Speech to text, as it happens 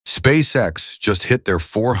SpaceX just hit their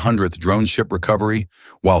 400th drone ship recovery,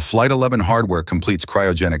 while Flight 11 hardware completes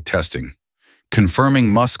cryogenic testing, confirming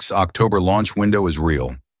Musk's October launch window is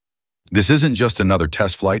real. This isn't just another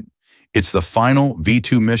test flight, it's the final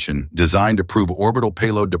V2 mission designed to prove orbital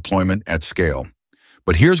payload deployment at scale.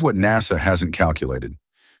 But here's what NASA hasn't calculated.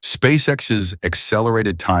 SpaceX's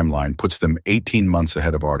accelerated timeline puts them 18 months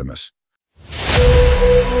ahead of Artemis.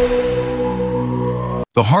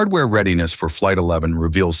 The hardware readiness for Flight 11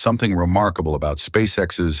 reveals something remarkable about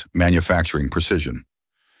SpaceX's manufacturing precision.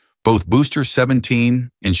 Both Booster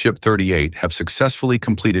 17 and Ship 38 have successfully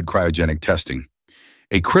completed cryogenic testing,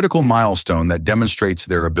 a critical milestone that demonstrates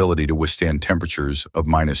their ability to withstand temperatures of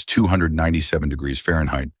 -297 degrees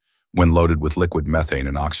Fahrenheit when loaded with liquid methane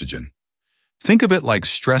and oxygen. Think of it like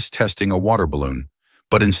stress testing a water balloon,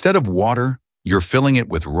 but instead of water, you're filling it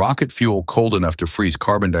with rocket fuel cold enough to freeze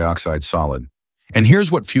carbon dioxide solid. And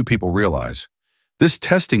here's what few people realize. This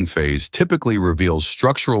testing phase typically reveals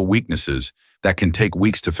structural weaknesses that can take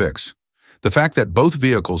weeks to fix. The fact that both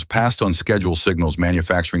vehicles passed on schedule signals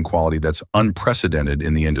manufacturing quality that's unprecedented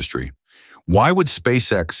in the industry. Why would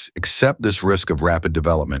SpaceX accept this risk of rapid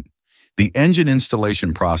development? The engine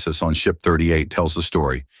installation process on Ship 38 tells the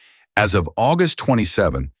story. As of August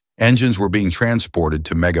 27, engines were being transported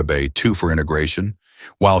to Mega Bay 2 for integration,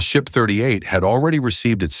 while Ship 38 had already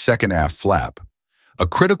received its second aft flap, a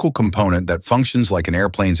critical component that functions like an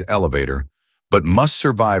airplane's elevator, but must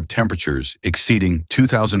survive temperatures exceeding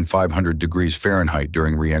 2,500 degrees Fahrenheit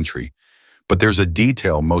during re-entry. But there's a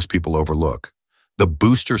detail most people overlook: the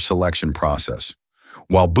booster selection process.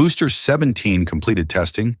 While Booster 17 completed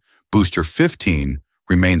testing, Booster 15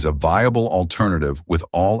 remains a viable alternative with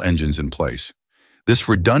all engines in place. This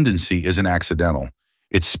redundancy isn't accidental.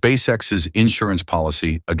 It's SpaceX's insurance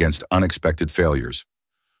policy against unexpected failures.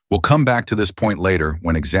 We'll come back to this point later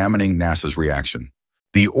when examining NASA's reaction.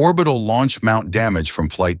 The orbital launch mount damage from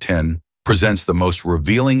Flight 10 presents the most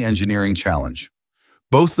revealing engineering challenge.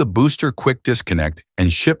 Both the booster quick disconnect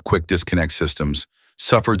and ship quick disconnect systems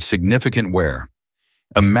suffered significant wear.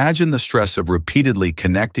 Imagine the stress of repeatedly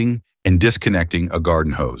connecting and disconnecting a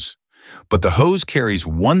garden hose. But the hose carries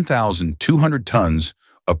 1,200 tons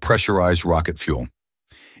of pressurized rocket fuel.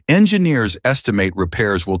 Engineers estimate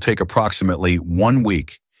repairs will take approximately 1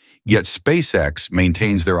 week, yet SpaceX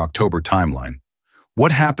maintains their October timeline.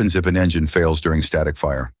 What happens if an engine fails during static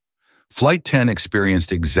fire? Flight 10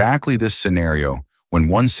 experienced exactly this scenario when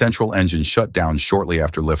one central engine shut down shortly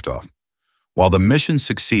after liftoff. While the mission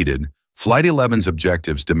succeeded, Flight 11's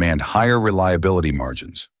objectives demand higher reliability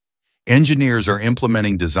margins. Engineers are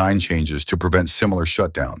implementing design changes to prevent similar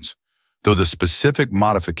shutdowns, though the specific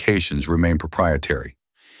modifications remain proprietary.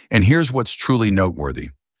 And here's what's truly noteworthy.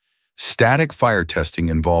 Static fire testing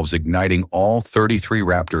involves igniting all 33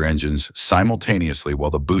 Raptor engines simultaneously while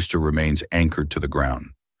the booster remains anchored to the ground.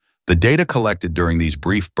 The data collected during these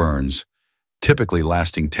brief burns, typically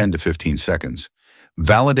lasting 10 to 15 seconds,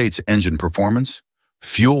 validates engine performance,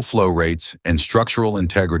 fuel flow rates, and structural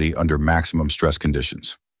integrity under maximum stress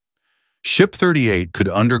conditions. Ship 38 could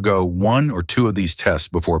undergo 1 or 2 of these tests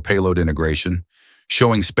before payload integration,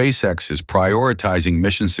 showing SpaceX is prioritizing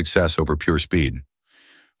mission success over pure speed.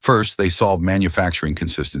 First, they solved manufacturing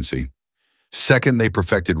consistency. Second, they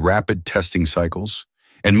perfected rapid testing cycles.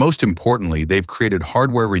 And most importantly, they've created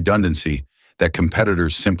hardware redundancy that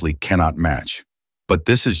competitors simply cannot match. But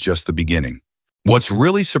this is just the beginning. What's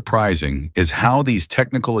really surprising is how these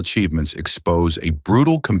technical achievements expose a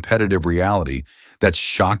brutal competitive reality that's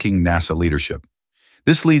shocking NASA leadership.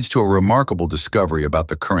 This leads to a remarkable discovery about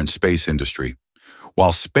the current space industry.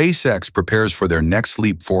 While SpaceX prepares for their next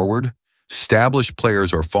leap forward, established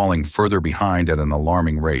players are falling further behind at an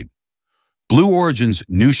alarming rate. Blue Origin's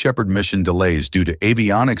New Shepard mission delays due to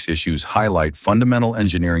avionics issues highlight fundamental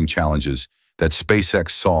engineering challenges that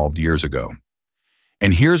SpaceX solved years ago.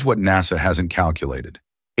 And here's what NASA hasn't calculated.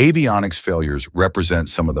 Avionics failures represent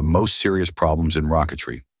some of the most serious problems in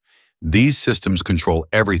rocketry. These systems control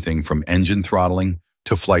everything from engine throttling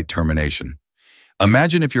to flight termination.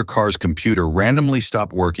 Imagine if your car's computer randomly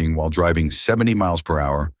stopped working while driving 70 miles per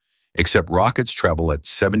hour, except rockets travel at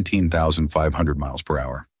 17,500 miles per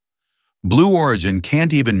hour. Blue Origin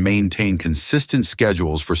can't even maintain consistent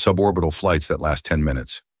schedules for suborbital flights that last 10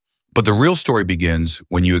 minutes. But the real story begins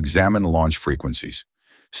when you examine launch frequencies.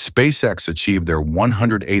 SpaceX achieved their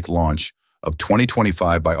 108th launch of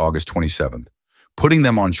 2025 by August 27th, putting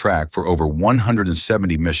them on track for over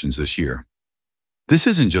 170 missions this year. This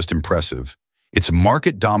isn't just impressive, it's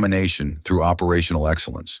market domination through operational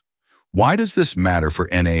excellence. Why does this matter for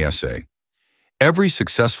NASA? Every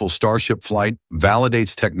successful Starship flight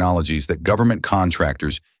validates technologies that government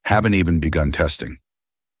contractors haven't even begun testing.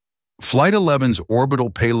 Flight 11's orbital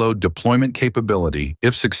payload deployment capability,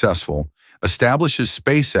 if successful, establishes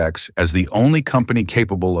SpaceX as the only company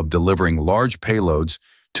capable of delivering large payloads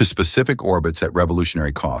to specific orbits at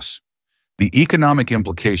revolutionary costs. The economic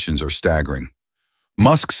implications are staggering.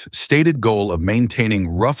 Musk's stated goal of maintaining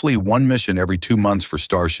roughly one mission every 2 months for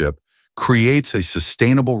Starship creates a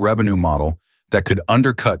sustainable revenue model that could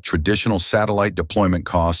undercut traditional satellite deployment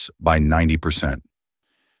costs by 90%.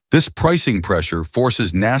 This pricing pressure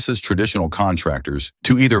forces NASA's traditional contractors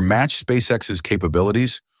to either match SpaceX's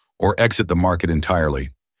capabilities or exit the market entirely.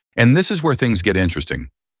 And this is where things get interesting.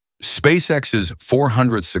 SpaceX's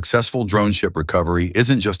 400th successful drone ship recovery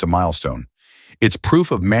isn't just a milestone. It's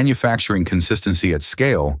proof of manufacturing consistency at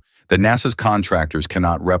scale that NASA's contractors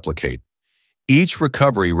cannot replicate. Each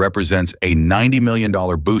recovery represents a $90 million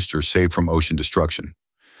booster saved from ocean destruction.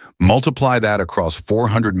 Multiply that across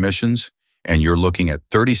 400 missions, and you're looking at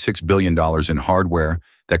 $36 billion in hardware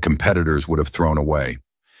that competitors would have thrown away.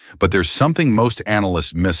 But there's something most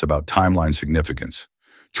analysts miss about timeline significance.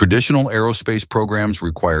 Traditional aerospace programs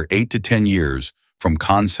require 8 to 10 years from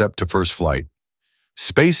concept to first flight.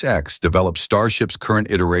 SpaceX developed Starship's current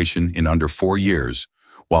iteration in under 4 years,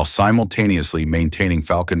 while simultaneously maintaining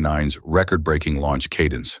Falcon 9's record-breaking launch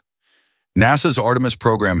cadence. NASA's Artemis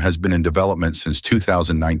program has been in development since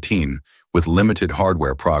 2019, with limited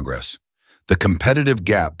hardware progress. The competitive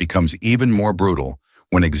gap becomes even more brutal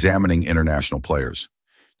when examining international players.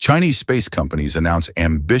 Chinese space companies announce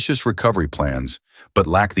ambitious recovery plans, but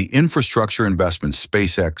lack the infrastructure investments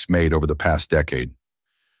SpaceX made over the past decade.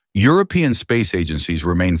 European space agencies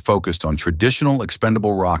remain focused on traditional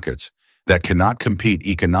expendable rockets that cannot compete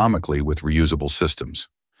economically with reusable systems.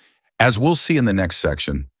 As we'll see in the next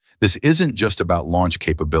section, this isn't just about launch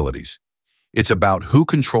capabilities. It's about who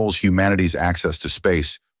controls humanity's access to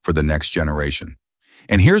space for the next generation.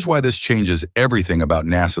 And here's why this changes everything about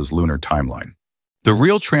NASA's lunar timeline. The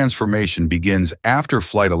real transformation begins after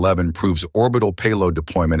Flight 11 proves orbital payload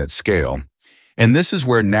deployment at scale, and this is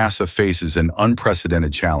where NASA faces an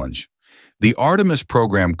unprecedented challenge. The Artemis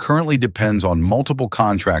program currently depends on multiple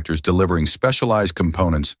contractors delivering specialized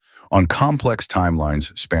components on complex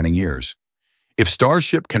timelines spanning years. If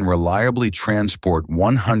Starship can reliably transport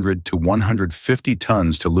 100 to 150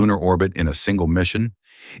 tons to lunar orbit in a single mission,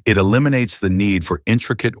 it eliminates the need for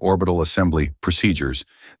intricate orbital assembly procedures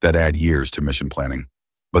that add years to mission planning.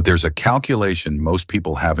 But there's a calculation most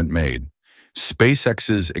people haven't made.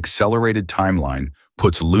 SpaceX's accelerated timeline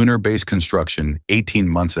puts lunar base construction 18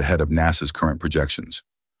 months ahead of NASA's current projections.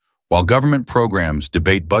 While government programs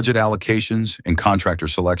debate budget allocations and contractor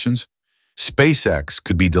selections, SpaceX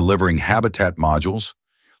could be delivering habitat modules,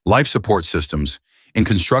 life support systems, and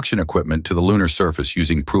construction equipment to the lunar surface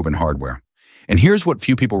using proven hardware. And here's what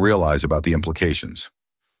few people realize about the implications.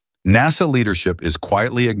 NASA leadership is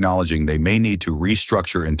quietly acknowledging they may need to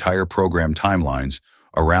restructure entire program timelines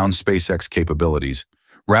around SpaceX capabilities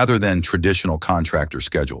rather than traditional contractor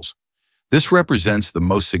schedules. This represents the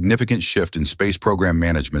most significant shift in space program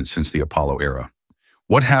management since the Apollo era.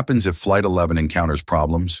 What happens if Flight 11 encounters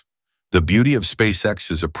problems? The beauty of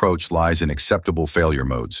SpaceX's approach lies in acceptable failure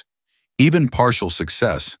modes. Even partial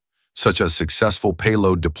success, such as successful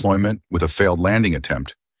payload deployment with a failed landing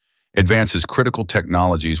attempt, advances critical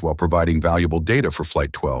technologies while providing valuable data for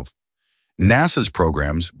Flight 12. NASA's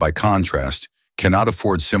programs, by contrast, cannot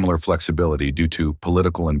afford similar flexibility due to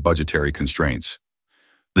political and budgetary constraints.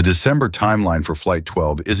 The December timeline for Flight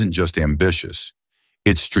 12 isn't just ambitious.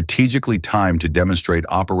 It's strategically timed to demonstrate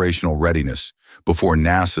operational readiness before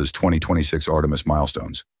NASA's 2026 Artemis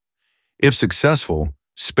milestones. If successful,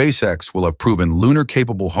 SpaceX will have proven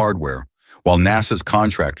lunar-capable hardware, while NASA's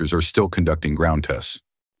contractors are still conducting ground tests.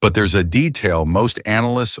 But there's a detail most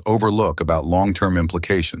analysts overlook about long-term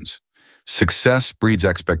implications. Success breeds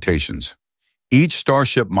expectations. Each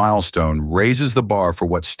Starship milestone raises the bar for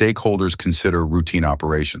what stakeholders consider routine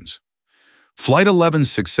operations. Flight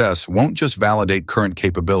 11's success won't just validate current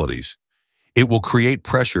capabilities. It will create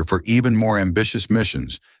pressure for even more ambitious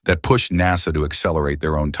missions that push NASA to accelerate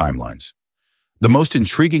their own timelines. The most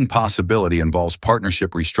intriguing possibility involves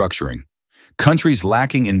partnership restructuring. Countries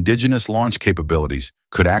lacking indigenous launch capabilities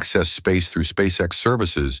could access space through SpaceX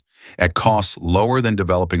services at costs lower than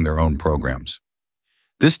developing their own programs.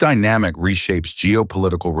 This dynamic reshapes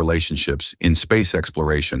geopolitical relationships in space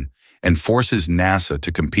exploration and forces NASA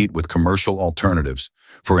to compete with commercial alternatives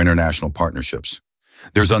for international partnerships.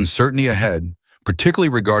 There's uncertainty ahead, particularly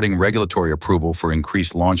regarding regulatory approval for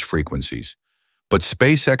increased launch frequencies. But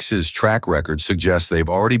SpaceX's track record suggests they've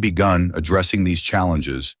already begun addressing these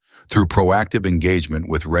challenges through proactive engagement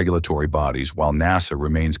with regulatory bodies while NASA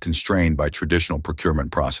remains constrained by traditional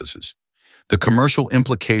procurement processes. The commercial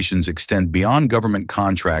implications extend beyond government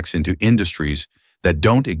contracts into industries that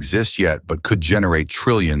don't exist yet but could generate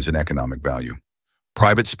trillions in economic value.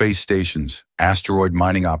 Private space stations, asteroid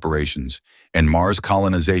mining operations, and Mars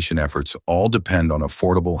colonization efforts all depend on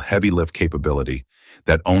affordable heavy lift capability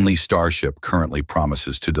that only Starship currently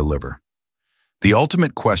promises to deliver. The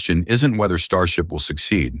ultimate question isn't whether Starship will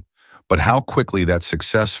succeed, but how quickly that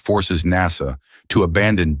success forces NASA to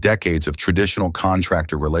abandon decades of traditional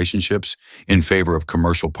contractor relationships in favor of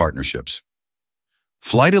commercial partnerships.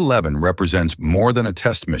 Flight 11 represents more than a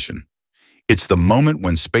test mission. It's the moment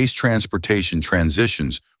when space transportation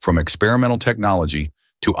transitions from experimental technology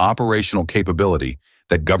to operational capability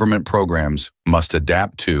that government programs must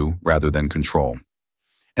adapt to rather than control.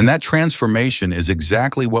 And that transformation is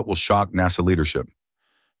exactly what will shock NASA leadership,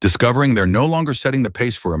 discovering they're no longer setting the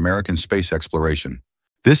pace for American space exploration.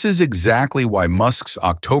 This is exactly why Musk's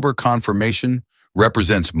October confirmation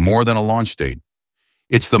represents more than a launch date.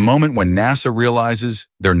 It's the moment when NASA realizes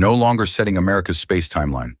they're no longer setting America's space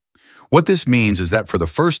timeline. What this means is that for the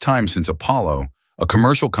first time since Apollo, a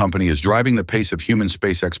commercial company is driving the pace of human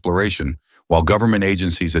space exploration while government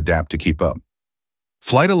agencies adapt to keep up.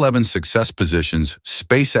 Flight 11's success positions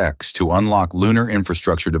SpaceX to unlock lunar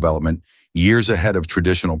infrastructure development years ahead of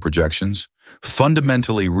traditional projections,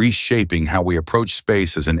 fundamentally reshaping how we approach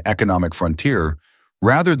space as an economic frontier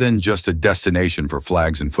rather than just a destination for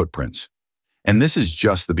flags and footprints. And this is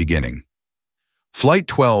just the beginning. Flight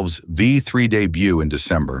 12's V3 debut in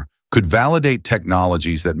December could validate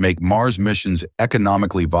technologies that make Mars missions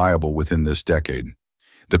economically viable within this decade.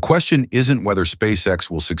 The question isn't whether SpaceX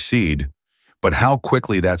will succeed, but how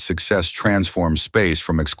quickly that success transforms space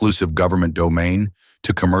from exclusive government domain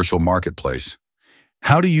to commercial marketplace.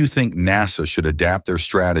 How do you think NASA should adapt their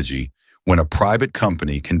strategy when a private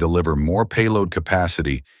company can deliver more payload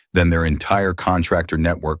capacity than their entire contractor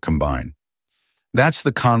network combined? That's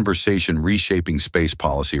the conversation reshaping space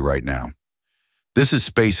policy right now. This is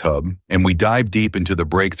Space Hub, and we dive deep into the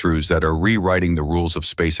breakthroughs that are rewriting the rules of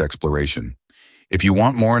space exploration. If you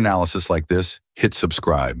want more analysis like this, hit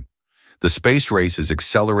subscribe. The space race is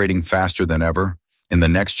accelerating faster than ever, and the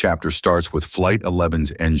next chapter starts with Flight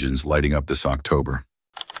 11's engines lighting up this October.